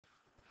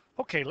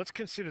Okay, let's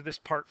consider this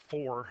part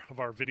 4 of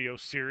our video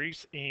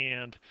series,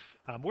 and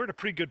we're at a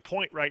pretty good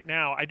point right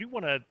now. I do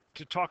want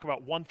to talk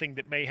about one thing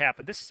that may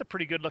happen. This is a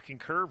pretty good looking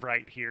curve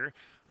right here.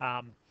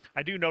 Um,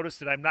 I do notice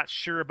that I'm not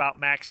sure about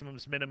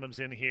maximums, minimums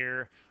in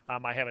here.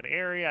 I have an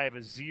area, I have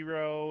a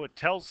 0. It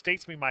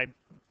states me my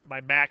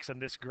max on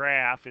this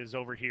graph is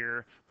over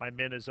here, my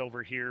min is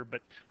over here,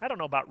 but I don't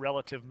know about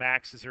relative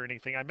maxes or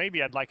anything.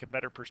 Maybe I'd like a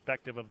better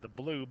perspective of the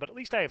blue, but at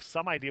least I have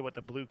some idea what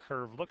the blue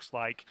curve looks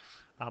like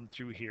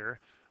through here.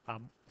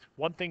 Um,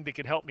 One thing that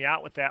could help me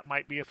out with that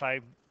might be if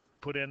I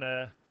put in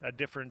a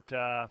different,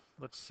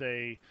 let's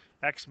say,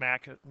 max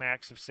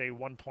of say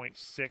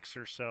 1.6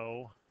 or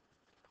so.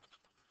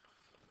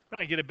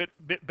 I get a bit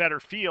better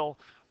feel,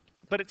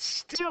 but it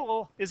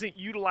still isn't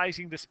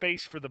utilizing the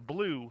space for the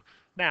blue.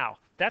 Now,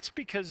 that's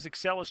because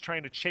Excel is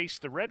trying to chase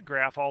the red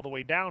graph all the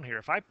way down here.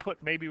 If I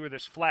put maybe where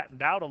this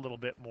flattened out a little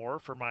bit more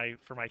for my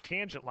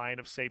tangent line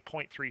of say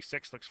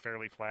 0.36 looks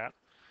fairly flat,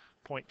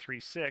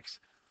 0.36,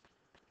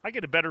 I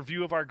get a better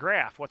view of our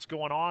graph, what's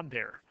going on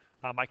there.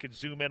 I could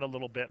zoom in a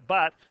little bit,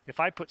 but if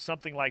I put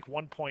something like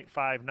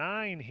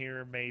 1.59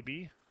 here,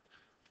 maybe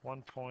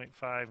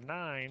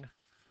 1.59,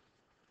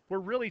 we're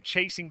really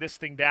chasing this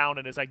thing down,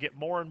 and as I get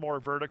more and more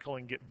vertical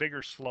and get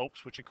bigger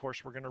slopes, which of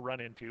course we're going to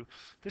run into,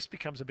 this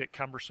becomes a bit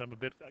cumbersome, a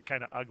bit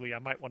kind of ugly. I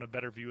might want a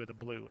better view of the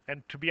blue.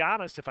 And to be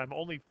honest, if I'm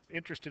only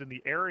interested in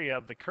the area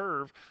of the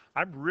curve,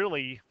 I'm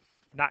really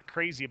not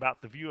crazy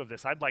about the view of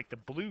this. I'd like the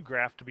blue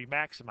graph to be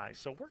maximized.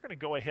 So we're going to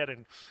go ahead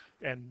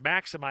and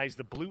maximize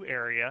the blue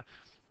area.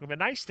 And the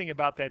nice thing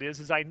about that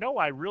is I know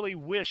I really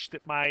wish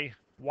that my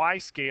Y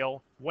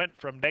scale went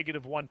from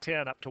negative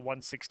 110 up to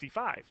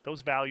 165.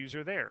 Those values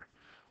are there.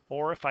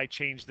 Or if I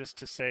change this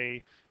to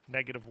say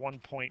negative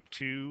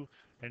 1.2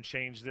 and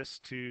change this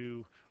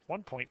to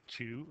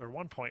 1.2 or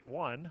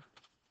 1.1,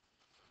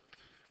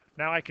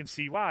 now I can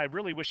see, wow, I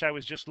really wish I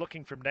was just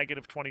looking from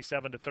negative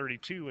 27 to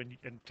 32 and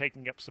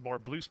taking up some more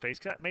blue space.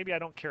 Maybe I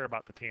don't care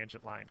about the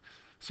tangent line.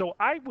 So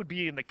I would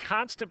be in the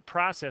constant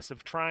process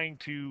of trying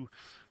to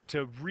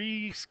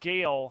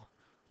rescale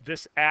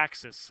this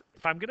axis.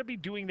 If I'm going to be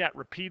doing that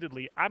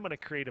repeatedly, I'm going to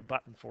create a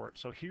button for it.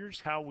 So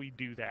here's how we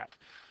do that.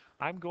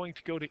 I'm going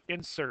to go to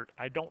Insert.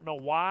 I don't know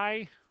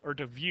why, or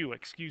to View,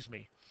 excuse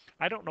me.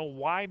 I don't know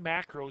why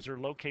macros are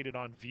located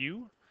on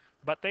View,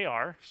 but they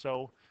are.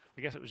 So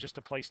I guess it was just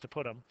a place to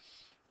put them.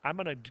 I'm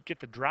going to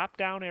get the drop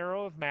down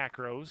arrow of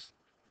macros,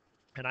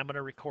 and I'm going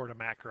to record a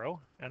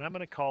macro, and I'm going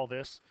to call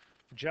this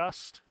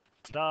just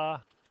the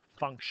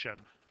function,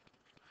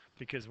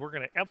 because we're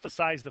going to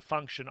emphasize the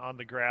function on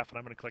the graph, and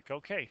I'm going to click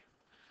OK.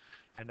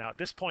 And now at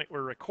this point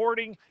we're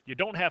recording. You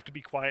don't have to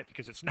be quiet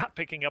because it's not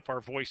picking up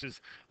our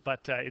voices, but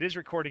it is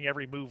recording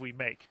every move we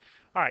make.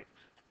 All right.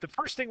 The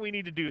first thing we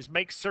need to do is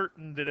make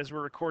certain that as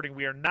we're recording,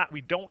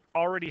 we don't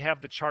already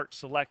have the chart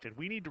selected.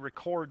 We need to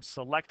record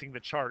selecting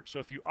the chart. So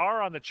if you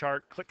are on the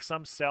chart, click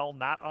some cell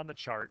not on the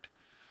chart.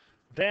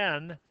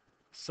 Then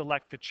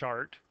select the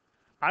chart.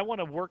 I want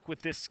to work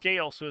with this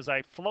scale, so as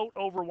I float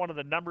over one of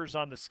the numbers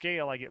on the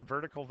scale, I get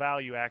vertical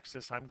value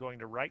axis. I'm going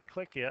to right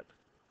click it,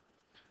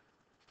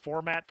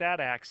 format that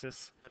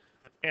axis,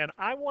 and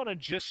I want to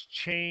just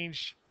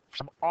change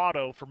from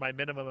auto for my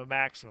minimum and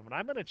maximum. And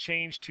I'm going to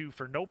change to,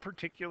 for no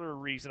particular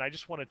reason, I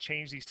just want to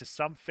change these to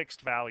some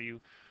fixed value.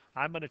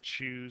 I'm going to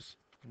choose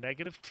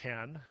negative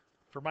 10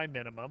 for my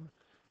minimum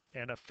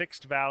and a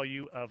fixed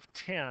value of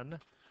 10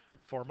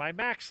 for my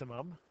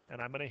maximum,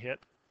 and I'm going to hit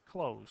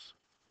close.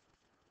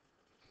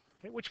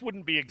 Okay, which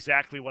wouldn't be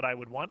exactly what I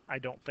would want, I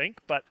don't think,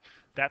 but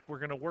that we're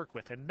going to work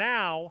with. And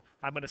now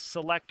I'm going to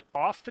select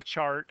off the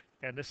chart,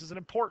 and this is an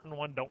important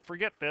one, don't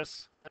forget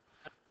this.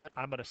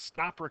 I'm going to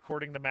stop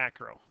recording the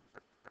macro.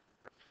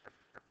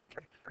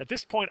 Okay. At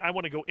this point, I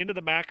want to go into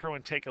the macro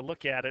and take a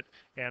look at it,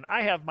 and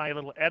I have my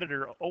little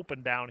editor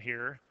open down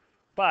here,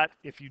 but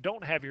if you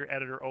don't have your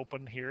editor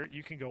open here,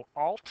 you can go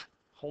Alt,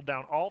 hold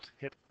down Alt,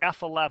 hit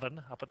F11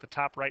 up at the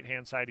top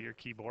right-hand side of your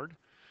keyboard,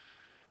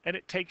 and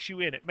it takes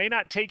you in. It may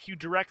not take you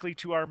directly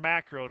to our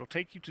macro. It'll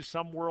take you to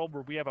some world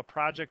where we have a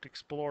project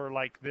explorer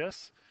like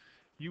this.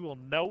 You will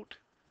note,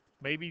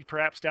 maybe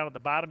perhaps down at the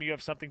bottom, you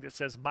have something that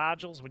says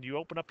modules. When you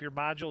open up your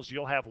modules,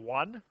 you'll have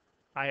 1.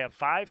 I have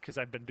 5 because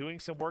I've been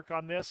doing some work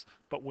on this.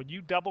 But when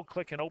you double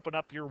click and open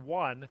up your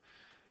 1,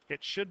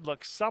 it should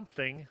look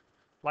something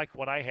like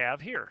what I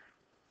have here.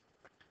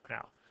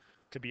 Now,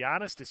 to be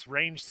honest, this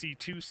range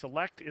C2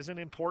 select isn't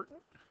important.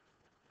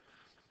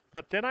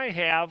 But then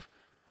I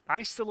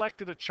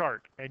selected a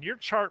chart, and your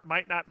chart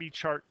might not be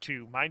chart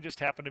 2. Mine just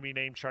happened to be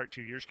named chart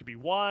 2. Yours could be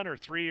 1 or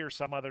 3 or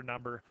some other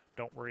number.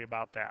 Don't worry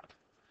about that.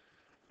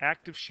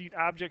 Active Sheet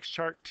Objects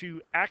Chart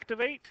 2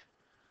 activate.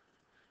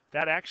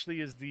 That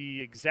actually is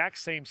the exact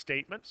same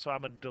statement, so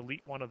I'm going to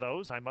delete one of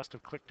those. I must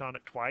have clicked on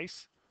it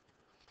twice.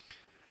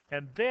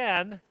 And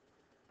then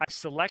I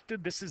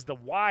selected, this is the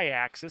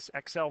y-axis,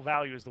 XL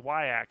value is the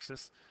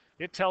y-axis.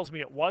 It tells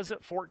me it was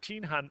at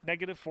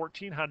negative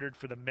 1400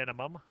 for the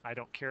minimum. I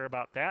don't care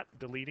about that,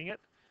 deleting it.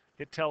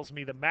 It tells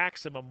me the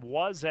maximum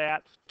was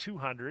at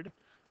 200.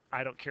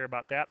 I don't care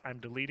about that, I'm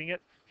deleting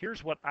it.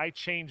 Here's what I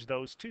change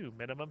those to.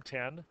 Minimum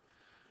 10,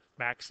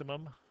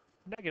 maximum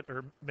negative,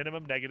 or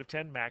minimum negative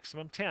 10,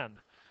 maximum 10.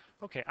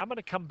 Okay, I'm going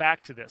to come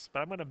back to this,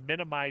 but I'm going to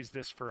minimize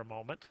this for a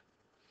moment.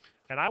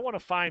 And I want to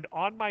find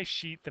on my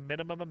sheet the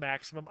minimum and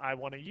maximum I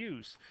want to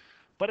use.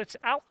 But it's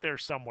out there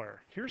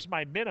somewhere. Here's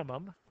my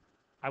minimum.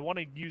 I want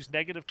to use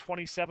negative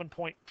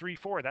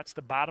 27.34. That's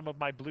the bottom of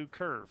my blue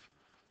curve.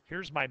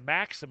 Here's my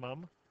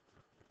maximum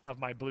of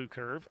my blue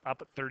curve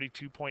up at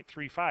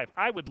 32.35.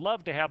 I would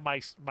love to have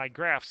my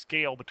graph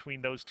scale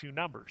between those two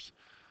numbers.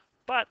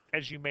 But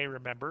as you may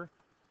remember,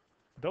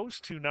 those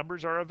two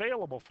numbers are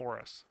available for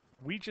us.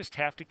 We just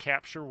have to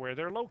capture where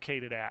they're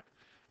located at.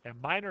 And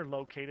mine are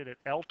located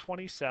at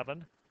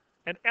L27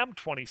 and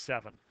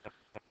M27.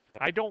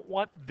 I don't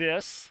want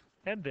this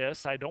and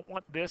this. I don't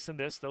want this and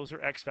this. Those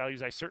are x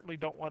values. I certainly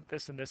don't want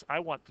this and this. I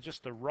want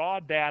just the raw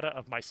data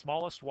of my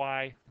smallest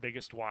y,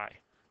 biggest y.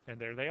 And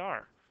there they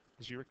are.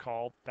 As you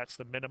recall, that's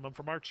the minimum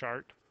from our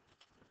chart.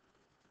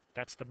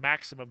 That's the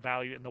maximum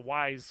value in the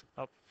y's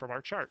up from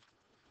our chart.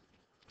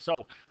 So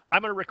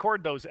I'm going to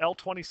record those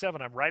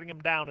L27. I'm writing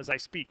them down as I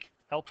speak.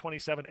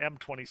 L27,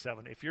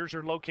 M27. If yours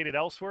are located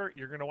elsewhere,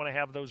 you're going to want to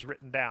have those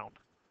written down.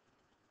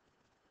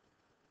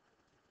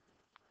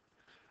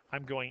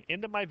 I'm going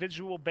into my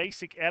Visual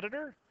Basic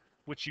editor,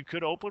 which you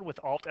could open with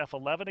Alt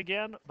F11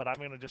 again, but I'm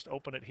going to just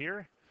open it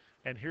here.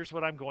 And here's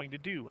what I'm going to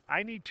do.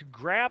 I need to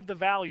grab the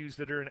values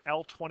that are in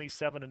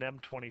L27 and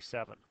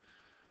M27.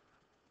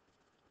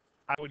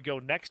 I would go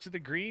next to the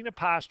green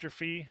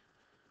apostrophe,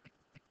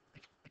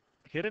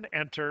 hit an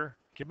enter,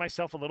 give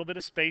myself a little bit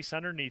of space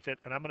underneath it,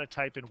 and I'm going to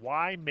type in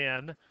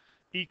ymin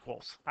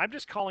equals. I'm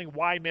just calling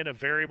ymin a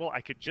variable. I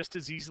could just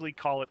as easily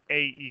call it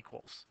a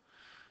equals.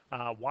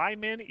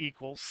 Ymin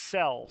equals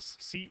cells,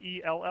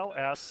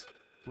 C-E-L-L-S,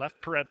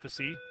 left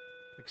parenthesis,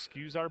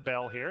 excuse our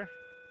bell here.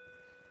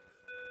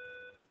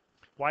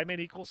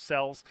 Ymin equals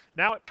cells.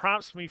 Now it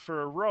prompts me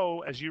for a row.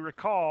 As you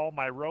recall,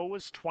 my row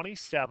was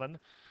 27,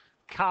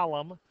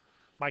 column.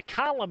 My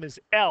column is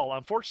L.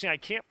 Unfortunately, I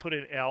can't put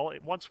in L.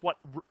 It wants what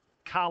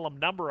column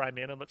number I'm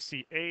in, and let's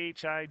see,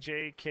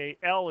 H-I-J-K,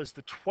 L is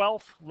the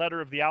 12th letter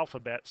of the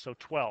alphabet, so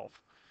 12.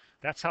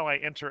 That's how I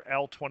enter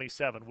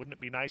L27. Wouldn't it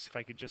be nice if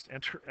I could just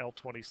enter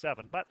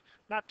L27, but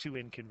not too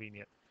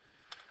inconvenient.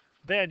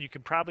 Then you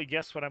can probably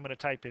guess what I'm going to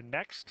type in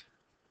next.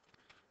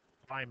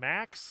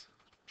 Ymax,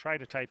 try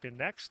to type in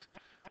next.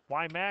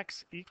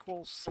 Ymax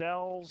equals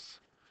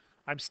cells.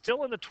 I'm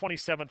still in the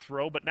 27th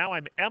row, but now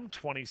I'm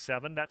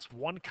M27. That's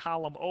one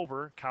column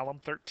over column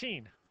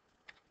 13.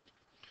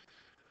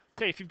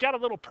 Okay, if you've got a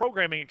little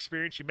programming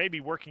experience, you may be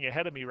working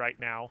ahead of me right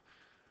now.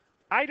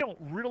 I don't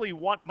really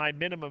want my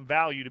minimum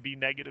value to be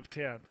negative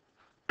 10.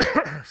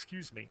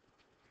 Excuse me.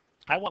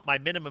 I want my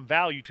minimum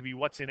value to be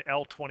what's in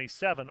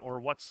L27, or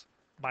what's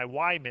my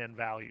ymin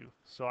value.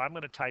 So I'm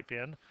going to type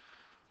in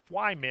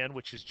ymin,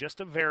 which is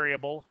just a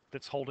variable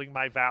that's holding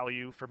my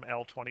value from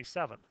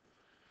L27.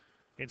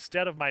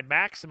 Instead of my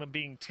maximum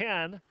being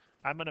 10,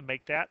 I'm going to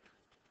make that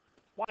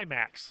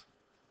ymax.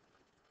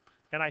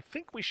 And I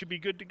think we should be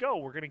good to go.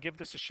 We're going to give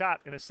this a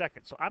shot in a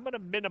second. So I'm going to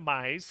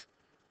minimize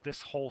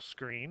this whole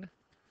screen.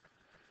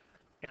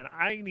 And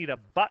I need a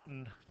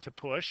button to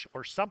push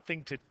or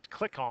something to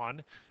click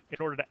on in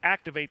order to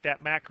activate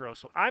that macro.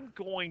 So I'm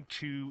going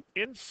to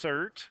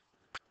insert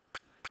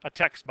a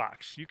text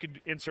box. You can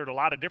insert a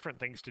lot of different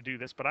things to do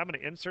this, but I'm going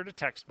to insert a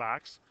text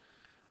box.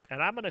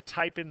 And I'm going to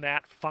type in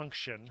that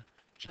function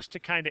just to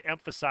kind of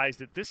emphasize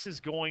that this is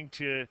going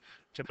to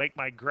make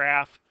my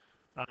graph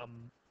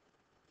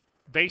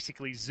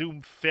basically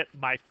zoom fit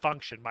my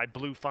function, my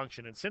blue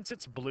function. And since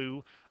it's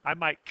blue, I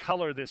might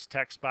color this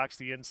text box,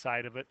 the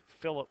inside of it,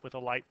 fill it with a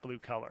light blue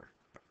color.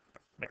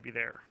 Maybe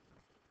there.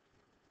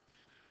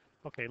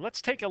 Okay,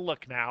 let's take a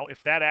look now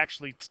if that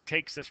actually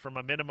takes us from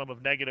a minimum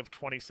of negative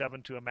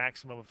 27 to a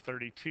maximum of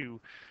 32.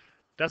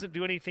 Doesn't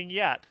do anything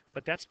yet,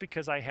 but that's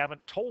because I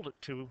haven't told it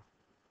to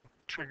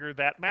trigger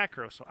that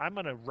macro. So I'm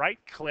going to right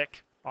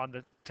click on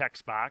the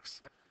text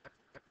box.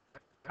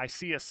 I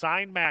see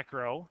assign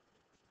macro.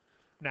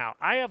 Now,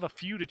 I have a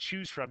few to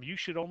choose from. You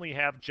should only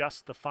have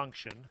just the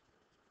function.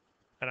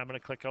 And I'm going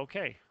to click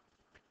OK.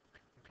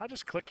 I'll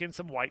just click in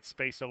some white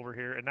space over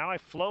here. And now I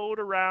float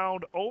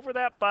around over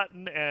that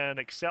button, and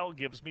Excel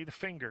gives me the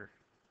finger.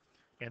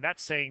 And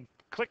that's saying,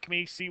 click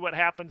me, see what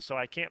happens, so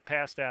I can't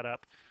pass that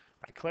up.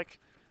 I click.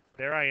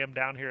 There I am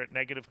down here at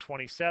negative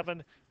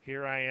 27.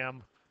 Here I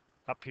am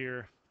up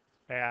here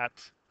at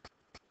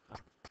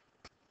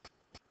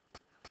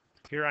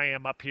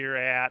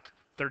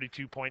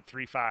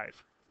 32.35.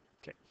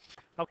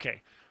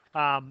 Okay.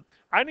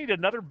 I need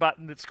another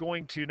button that's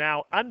going to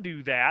now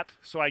undo that,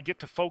 so I get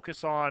to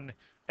focus on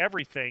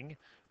everything.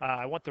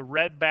 I want the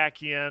red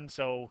back in,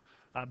 so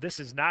this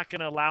is not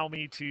going to allow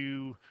me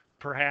to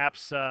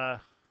perhaps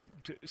to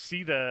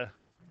see the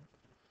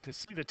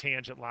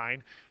tangent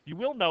line. You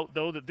will note,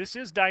 though, that this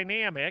is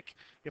dynamic.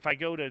 If I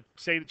go to,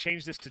 say,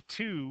 change this to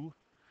 2,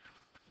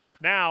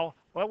 now,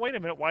 well, wait a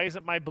minute, why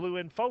isn't my blue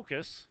in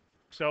focus?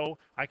 So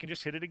I can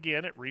just hit it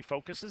again. It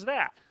refocuses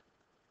that.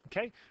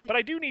 Okay, but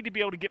I do need to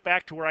be able to get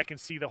back to where I can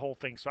see the whole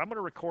thing. So I'm going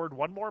to record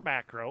one more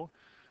macro.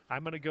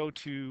 I'm going to go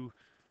to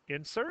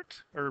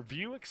Insert, or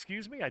View,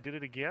 excuse me. I did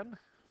it again.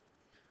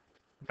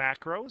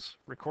 Macros,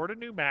 record a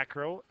new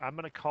macro. I'm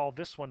going to call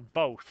this one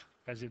both,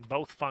 as in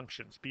both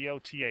functions,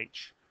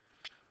 B-O-T-H.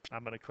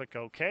 I'm going to click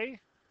OK.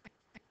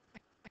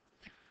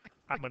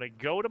 I'm going to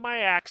go to my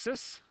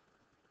axis.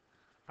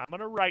 I'm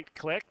going to right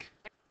click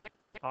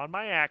on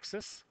my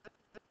axis.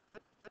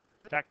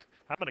 In fact,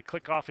 I'm going to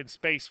click off in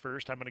space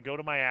first. I'm going to go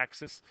to my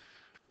axis,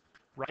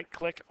 right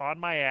click on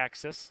my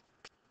axis,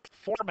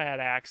 format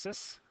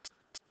axis,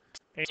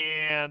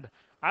 and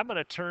I'm going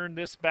to turn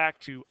this back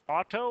to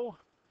auto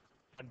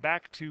and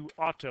back to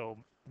auto,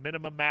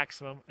 minimum,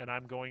 maximum, and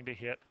I'm going to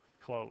hit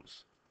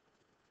close.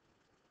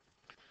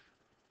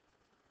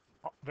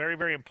 Very,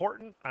 very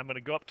important. I'm going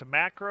to go up to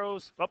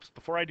macros. Oops,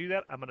 before I do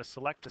that, I'm going to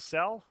select a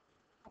cell.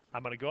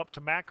 I'm going to go up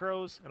to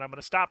macros, and I'm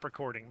going to stop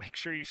recording. Make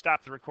sure you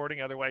stop the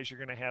recording, otherwise you're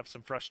going to have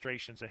some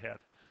frustrations ahead.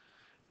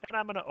 And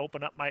I'm going to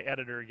open up my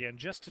editor again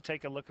just to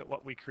take a look at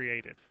what we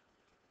created.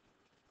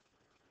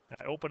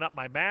 I open up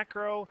my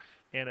macro,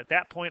 and at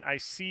that point I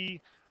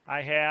see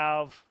I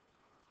have,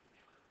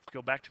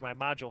 go back to my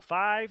module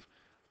 5,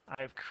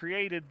 I've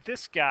created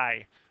this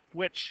guy,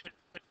 which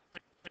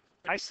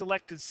I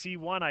selected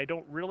C1. I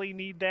don't really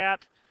need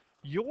that.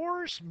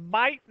 Yours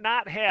might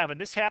not have,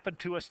 and this happened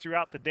to us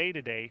throughout the day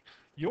today,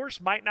 yours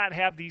might not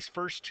have these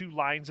first two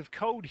lines of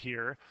code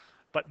here,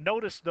 but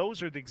notice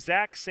those are the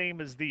exact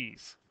same as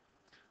these.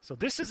 So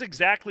this is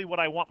exactly what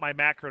I want my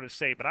macro to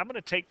say, but I'm going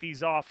to take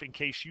these off in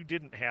case you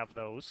didn't have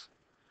those.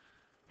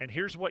 And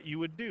here's what you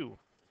would do.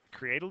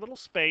 Create a little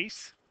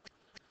space,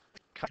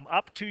 come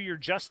up to your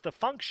just the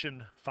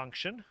function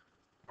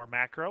or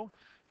macro,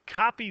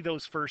 copy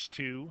those first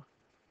two,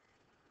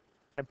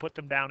 and put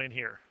them down in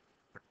here.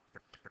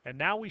 And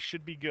now we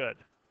should be good.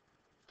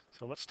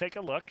 So let's take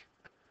a look.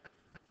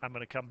 I'm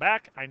going to come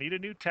back. I need a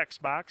new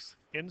text box.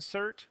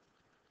 Insert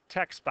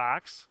text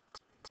box.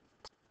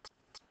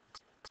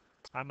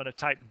 I'm going to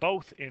type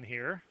both in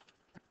here.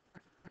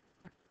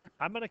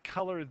 I'm going to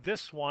color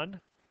this one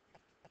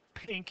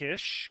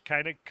pinkish,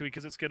 kind of,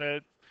 because it's going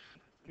to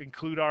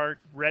include our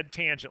red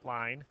tangent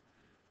line.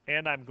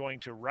 And I'm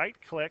going to right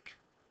click,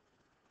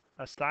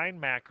 assign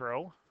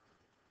macro,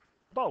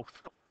 both.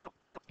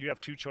 You have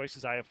two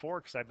choices. I have four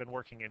because I've been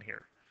working in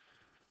here.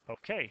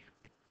 Okay.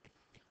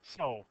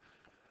 So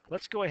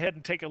let's go ahead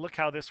and take a look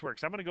how this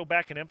works. I'm going to go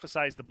back and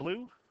emphasize the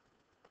blue.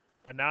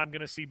 And now I'm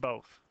going to see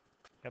both.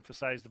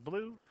 Emphasize the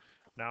blue.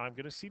 Now I'm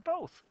going to see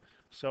both.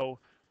 So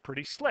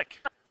pretty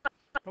slick.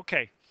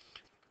 Okay.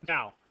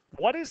 Now,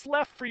 what is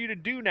left for you to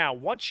do now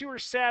once you are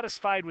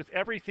satisfied with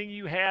everything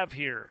you have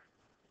here?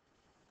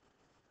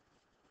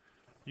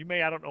 You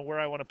may, I don't know where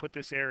I want to put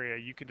this area.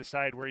 You can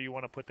decide where you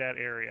want to put that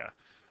area.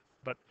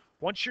 But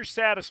once you're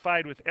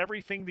satisfied with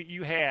everything that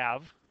you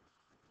have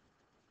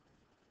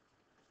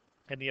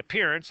and the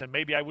appearance, and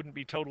maybe I wouldn't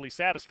be totally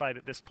satisfied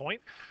at this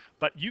point,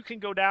 but you can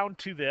go down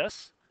to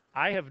this.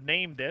 I have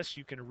named this.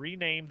 You can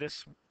rename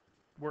this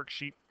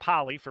worksheet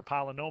Poly for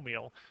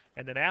polynomial.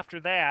 And then after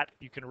that,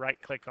 you can right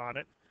click on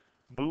it,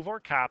 move or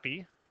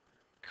copy,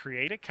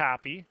 create a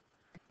copy,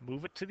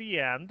 move it to the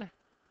end.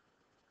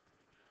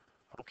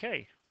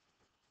 Okay.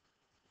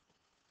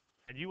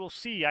 And you will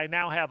see I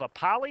now have a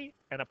poly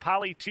and a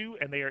poly 2,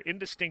 and they are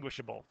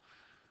indistinguishable.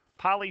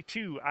 Poly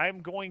 2,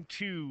 I'm going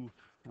to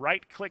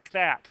right click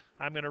that.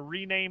 I'm going to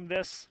rename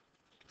this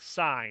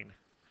sine.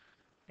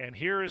 And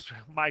here is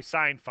my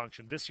sine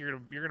function. This you're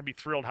going to be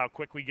thrilled how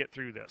quick we get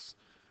through this.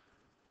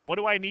 What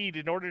do I need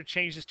in order to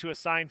change this to a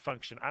sine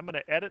function? I'm going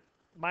to edit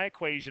my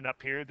equation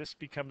up here. This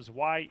becomes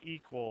y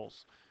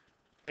equals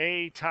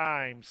a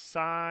times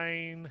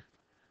sine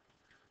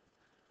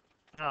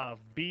of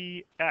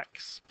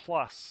bx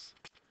plus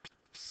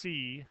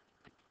c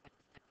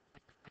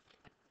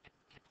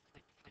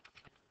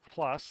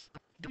plus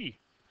d.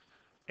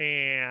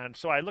 And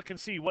so I look and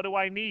see, what do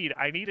I need?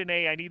 I need an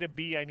A, I need a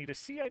B, I need a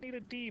C, I need a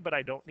D, but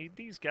I don't need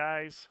these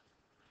guys.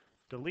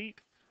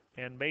 Delete,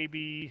 and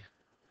maybe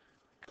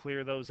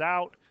clear those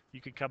out.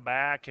 You can come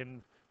back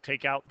and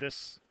take out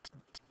this,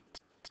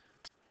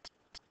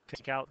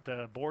 take out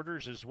the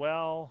borders as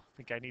well. I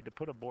think I need to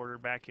put a border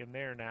back in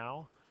there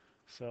now.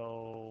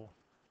 So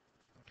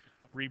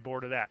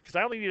reborder that, because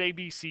I only need A,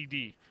 B, C,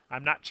 D.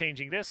 I'm not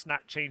changing this,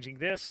 not changing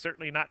this,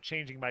 certainly not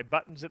changing my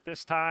buttons at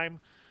this time.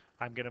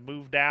 I'm going to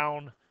move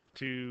down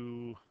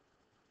to,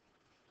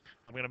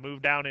 I'm going to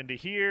move down into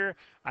here.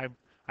 I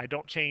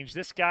don't change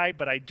this guy,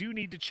 but I do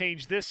need to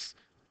change this.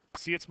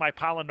 See, it's my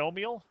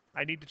polynomial.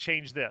 I need to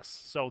change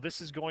this. So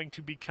this is going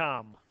to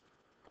become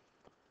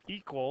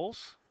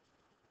equals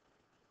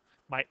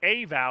my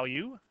A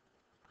value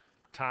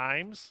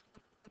times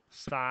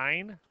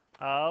sine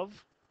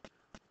of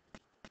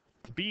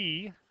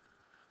B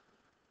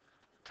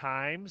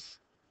times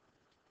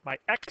my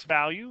X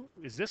value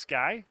is this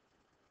guy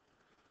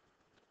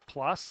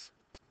plus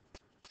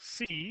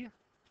C,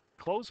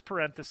 close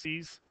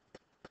parentheses,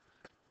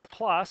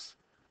 plus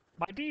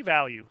my D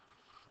value.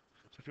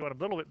 So if you want a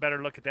little bit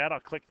better look at that, I'll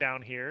click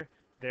down here,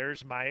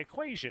 there's my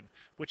equation,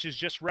 which is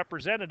just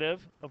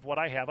representative of what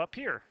I have up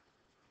here.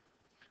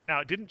 Now,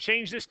 it didn't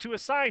change this to a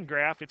sine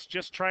graph. It's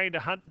just trying to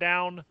hunt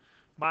down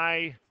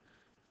my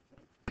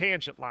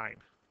tangent line,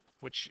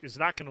 which is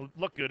not going to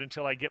look good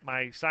until I get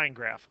my sine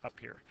graph up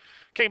here.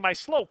 Okay, my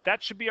slope,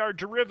 that should be our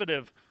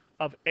derivative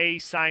of a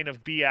sine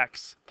of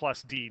bx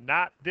plus d,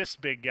 not this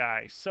big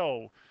guy.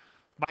 So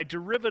my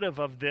derivative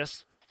of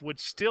this would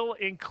still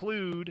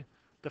include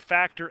the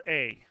factor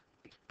a,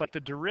 but the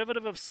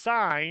derivative of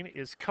sine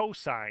is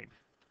cosine.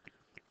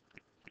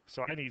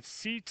 So I need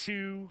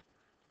c2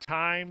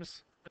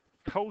 times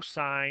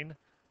cosine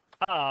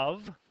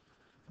of,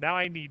 now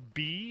I need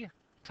b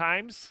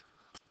times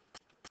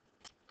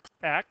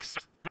x,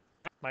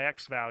 my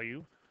x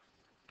value,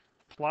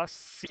 plus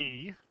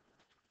c.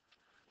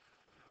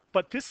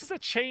 But this is a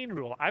chain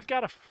rule. I've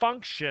got a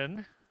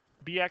function,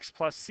 bx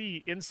plus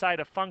c, inside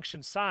a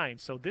function sine.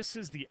 So this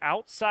is the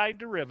outside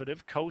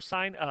derivative,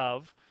 cosine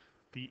of,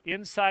 the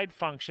inside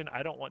function.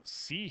 I don't want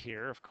c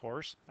here, of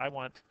course. I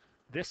want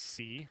this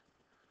c,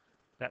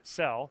 that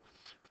cell,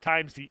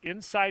 times the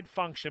inside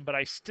function, but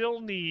I still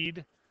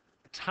need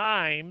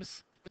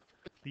times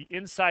the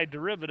inside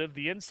derivative.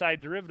 The inside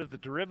derivative, the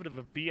derivative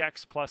of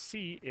bx plus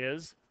c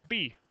is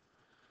b.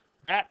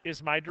 That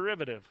is my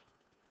derivative.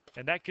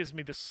 And that gives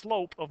me the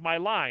slope of my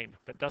line.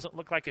 That doesn't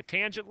look like a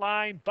tangent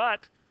line,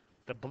 but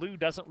the blue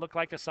doesn't look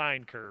like a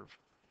sine curve.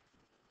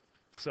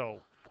 So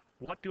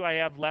what do I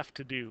have left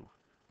to do?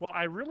 Well,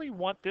 I really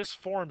want this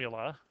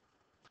formula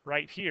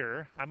right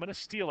here. I'm going to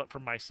steal it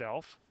from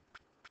myself.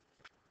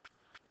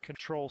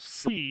 Control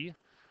C.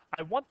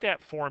 I want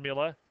that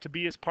formula to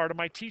be as part of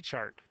my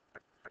t-chart.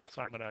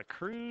 So I'm going to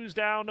cruise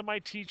down to my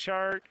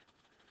t-chart.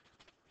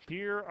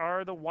 Here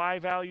are the y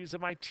values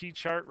of my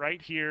t-chart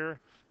right here.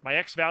 My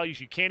x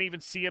values, you can't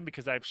even see them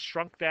because I've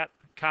shrunk that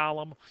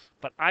column.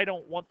 But I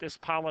don't want this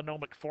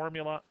polynomial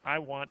formula. I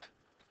want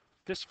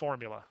this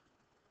formula.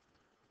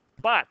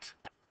 But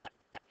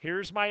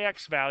here's my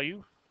x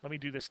value. Let me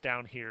do this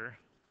down here.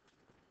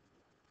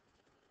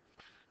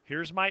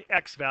 Here's my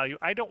x value.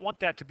 I don't want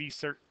that to be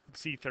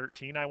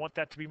C13. I want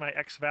that to be my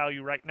x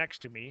value right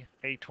next to me,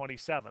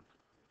 A27.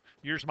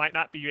 Yours might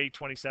not be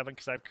A27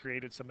 because I've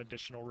created some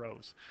additional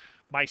rows.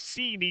 My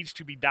C needs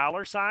to be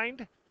dollar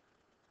signed.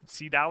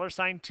 C dollar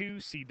sign 2,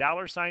 C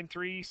dollar sign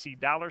 3, C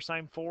dollar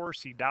sign 4,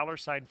 C dollar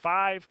sign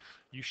 5.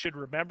 You should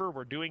remember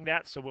we're doing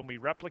that so when we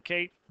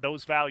replicate,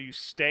 those values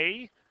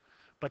stay.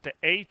 But the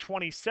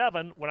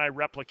A27, when I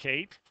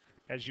replicate,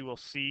 as you will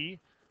see,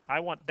 I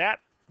want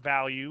that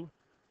value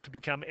to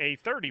become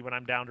A30 when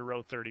I'm down to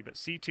row 30. But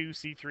C2,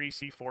 C3,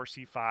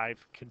 C4, C5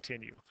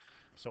 continue.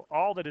 So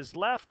all that is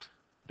left,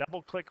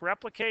 double click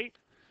replicate.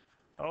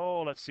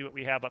 Oh, let's see what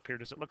we have up here.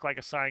 Does it look like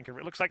a sine curve?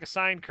 It looks like a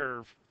sine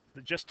curve.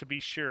 Just to be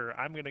sure,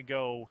 I'm going to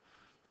go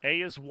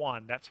A is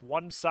 1. That's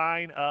 1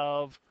 sine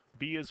of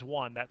B is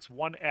 1. That's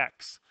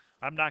 1x.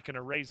 I'm not going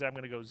to raise it. I'm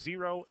going to go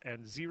 0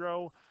 and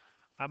 0.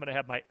 I'm going to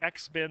have my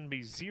x min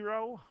be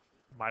 0.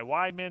 My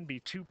y min be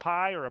 2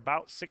 pi, or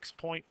about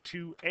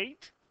 6.28.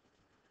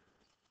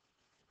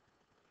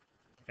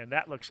 And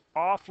that looks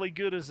awfully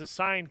good as a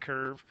sine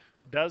curve.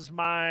 Does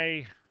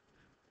my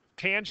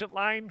tangent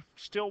line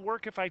still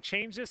work if I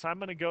change this? I'm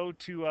going to go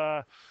to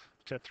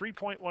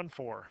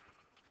 3.14.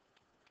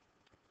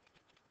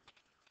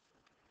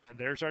 And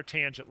there's our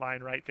tangent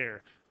line right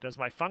there. Does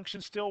my function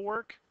still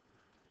work?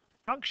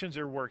 Functions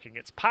are working.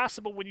 It's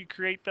possible when you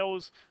create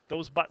those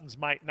buttons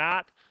might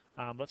not.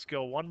 Let's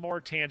go one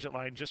more tangent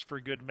line just for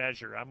good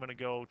measure. I'm going to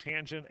go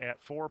tangent at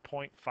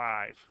 4.5.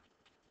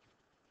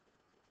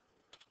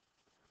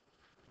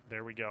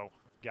 There we go.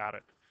 Got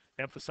it.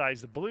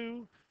 Emphasize the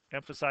blue,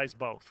 emphasize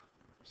both.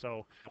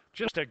 So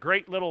just a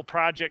great little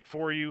project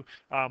for you.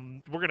 We're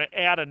going to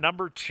add a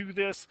number to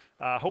this.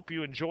 Hope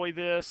you enjoy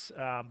this.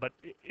 But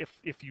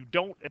if you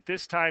don't at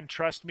this time,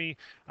 trust me,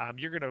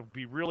 you're going to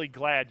be really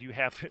glad you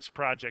have this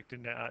project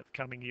in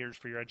coming years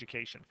for your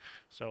education.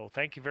 So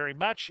thank you very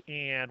much,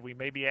 and we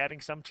may be adding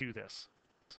some to this.